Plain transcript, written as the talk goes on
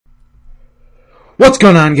What's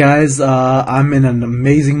going on, guys? I'm in an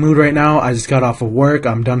amazing mood right now. I just got off of work.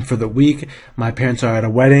 I'm done for the week. My parents are at a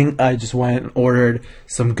wedding. I just went and ordered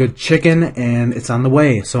some good chicken, and it's on the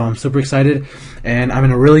way. So I'm super excited, and I'm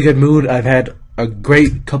in a really good mood. I've had a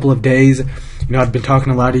great couple of days. You know, I've been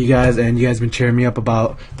talking to a lot of you guys, and you guys have been cheering me up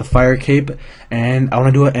about the fire cape, and I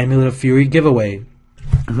want to do an Amulet of Fury giveaway.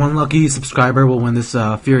 One lucky subscriber will win this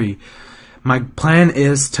Fury. My plan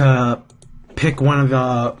is to pick one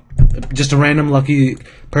of just a random lucky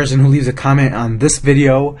person who leaves a comment on this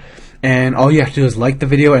video, and all you have to do is like the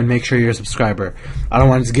video and make sure you're a subscriber. I don't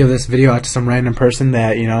want to just give this video out to some random person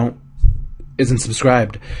that, you know, isn't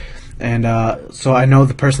subscribed. And so I know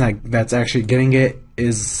the person that's actually getting it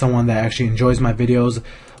is someone that actually enjoys my videos,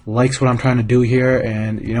 likes what I'm trying to do here,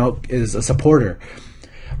 and, you know, is a supporter.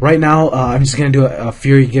 Right now, I'm just going to do a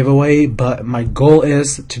Fury giveaway, but my goal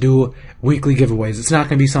is to do weekly giveaways. It's not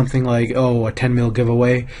going to be something like, oh, a 10 mil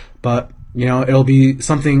giveaway, but, you know, it'll be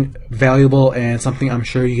something valuable and something I'm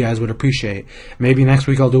sure you guys would appreciate. Maybe next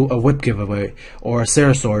week I'll do a whip giveaway or a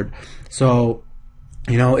Sarah sword. So,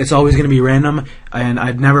 you know, it's always going to be random, and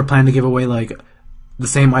I'd never plan to give away, like, the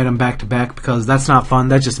same item back to back, because that's not fun.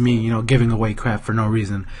 That's just me, you know, giving away crap for no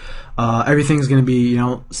reason. Everything's going to be, you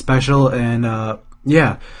know, special, and,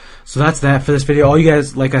 yeah, so that's that for this video. All you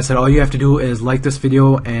guys, like I said, all you have to do is like this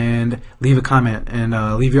video and leave a comment,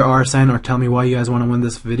 and leave your RSN or tell me why you guys want to win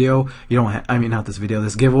this video. You don't I mean, not this video,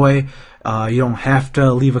 this giveaway. You don't have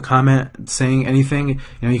to leave a comment saying anything. You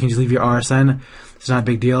know, you can just leave your RSN. It's not a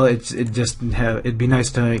big deal. It'd be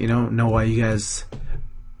nice to, you know why you guys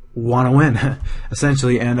want to win,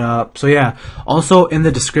 essentially. And so yeah, also in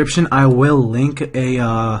the description I will link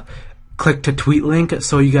a click to tweet link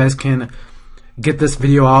so you guys can get this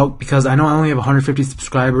video out, because I know I only have 150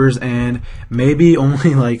 subscribers, and maybe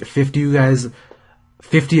only like 50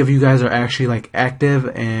 of you guys are actually like active,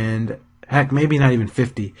 and heck, maybe not even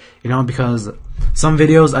 50, you know, because some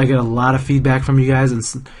videos I get a lot of feedback from you guys, and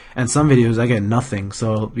some videos I get nothing.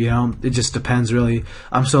 So, you know, it just depends really.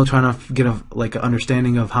 I'm still trying to get an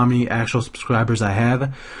understanding of how many actual subscribers I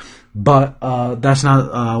have. But that's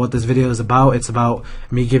not what this video is about. It's about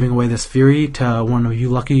me giving away this Fury to one of you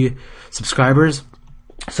lucky subscribers.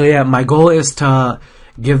 So yeah, my goal is to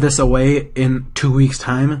give this away in 2 weeks'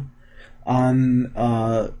 time. On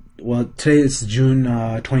well, today is June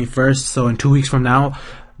 21st, so in 2 weeks from now.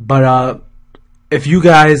 But if you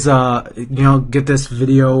guys you know, get this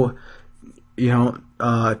video, you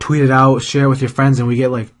know, tweet it out, share it with your friends, and we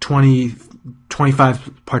get like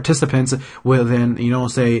 25 participants within, you know,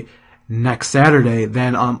 say next Saturday,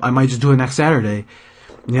 then I might just do it next Saturday,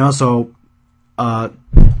 you know. So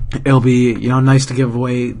it'll be, you know, nice to give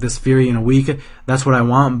away this Fury in a week. That's what I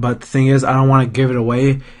want. But the thing is, I don't want to give it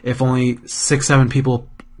away if only 6-7 people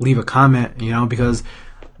leave a comment, you know, because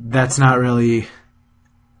that's not really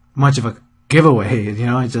much of a giveaway, you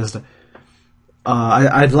know. It's just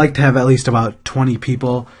I'd like to have at least about 20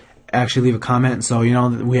 people actually leave a comment, so, you know,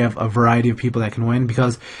 we have a variety of people that can win.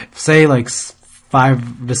 Because say like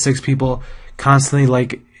 5 to 6 people constantly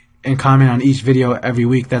like and comment on each video every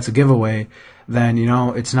week, that's a giveaway. Then, you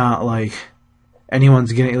know, it's not like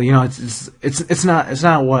anyone's getting, you know, it's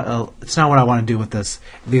not what I want to do with these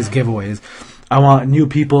giveaways. I want new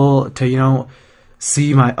people to, you know,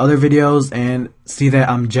 see my other videos and see that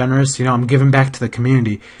I'm generous. You know, I'm giving back to the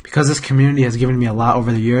community, because this community has given me a lot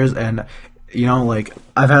over the years. And, you know, like,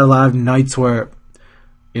 I've had a lot of nights where,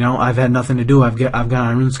 you know, I've had nothing to do. I've gone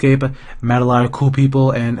on RuneScape, met a lot of cool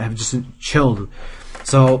people, and have just chilled.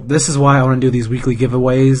 So this is why I want to do these weekly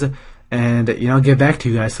giveaways, and, you know, give back to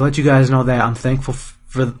you guys, to let you guys know that I'm thankful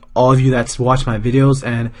for all of you that's watched my videos,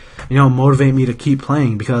 and, you know, motivate me to keep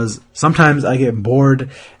playing, because sometimes I get bored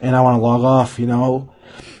and I want to log off, you know.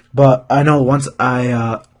 But I know once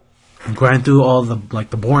I grind through all the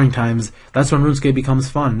boring times, that's when RuneScape becomes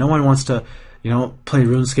fun. No one wants to, you know, play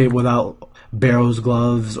RuneScape without Barrows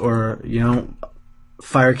gloves or, you know,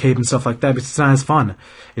 fire cape and stuff like that, because it's not as fun.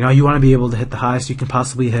 You know, you want to be able to hit the highest you can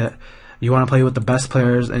possibly hit. You want to play with the best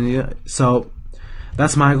players, and, you know, so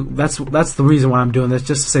that's the reason why I'm doing this,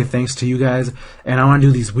 just to say thanks to you guys. And I want to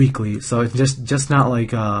do these weekly, so it's just not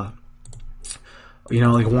like you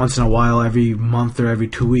know, like once in a while, every month or every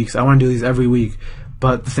 2 weeks. I want to do these every week.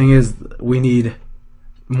 But the thing is, we need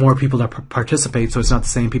more people to participate, so it's not the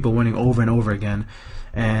same people winning over and over again.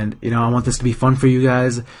 And, you know, I want this to be fun for you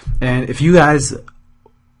guys. And if you guys,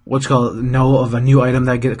 know of a new item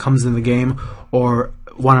that comes in the game, or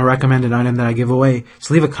want to recommend an item that I give away,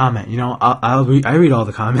 just leave a comment. You know, I read all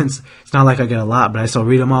the comments. It's not like I get a lot, but I still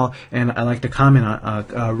read them all, and I like to comment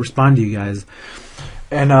on, respond to you guys.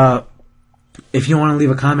 And if you want to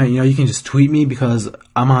leave a comment, you know, you can just tweet me, because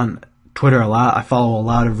I'm on Twitter a lot. I follow a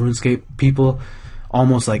lot of RuneScape people,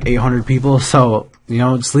 almost like 800 people. So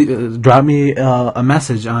just drop me a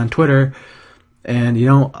message on Twitter, and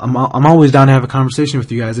I'm always down to have a conversation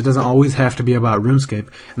with you guys. It doesn't always have to be about RuneScape,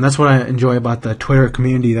 and that's what I enjoy about the Twitter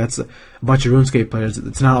community. That's a bunch of RuneScape players.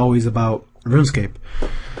 It's not always about RuneScape.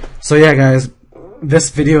 So yeah, guys, this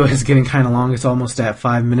video is getting kind of long. It's almost at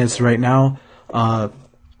 5 minutes right now.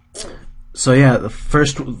 So yeah, the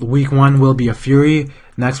first week one will be a Fury.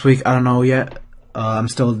 Next week, I don't know yet. I'm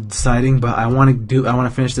still deciding, but I want to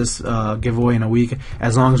finish this giveaway in a week,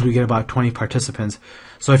 as long as we get about 20 participants.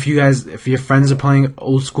 So if your friends are playing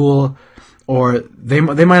old school, or they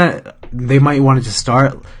might want to just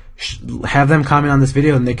start, have them comment on this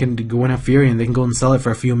video, and they can go in a Fury and they can go and sell it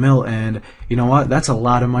for a few mil. And you know what? That's a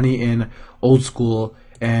lot of money in old school,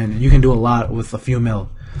 and you can do a lot with a few mil.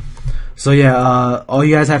 So yeah, all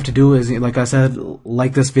you guys have to do is, like I said,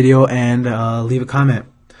 like this video and leave a comment.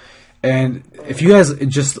 And if you guys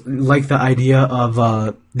just like the idea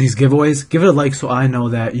of these giveaways, give it a like so I know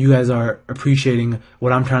that you guys are appreciating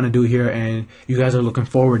what I'm trying to do here and you guys are looking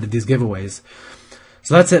forward to these giveaways.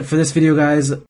 So that's it for this video, guys.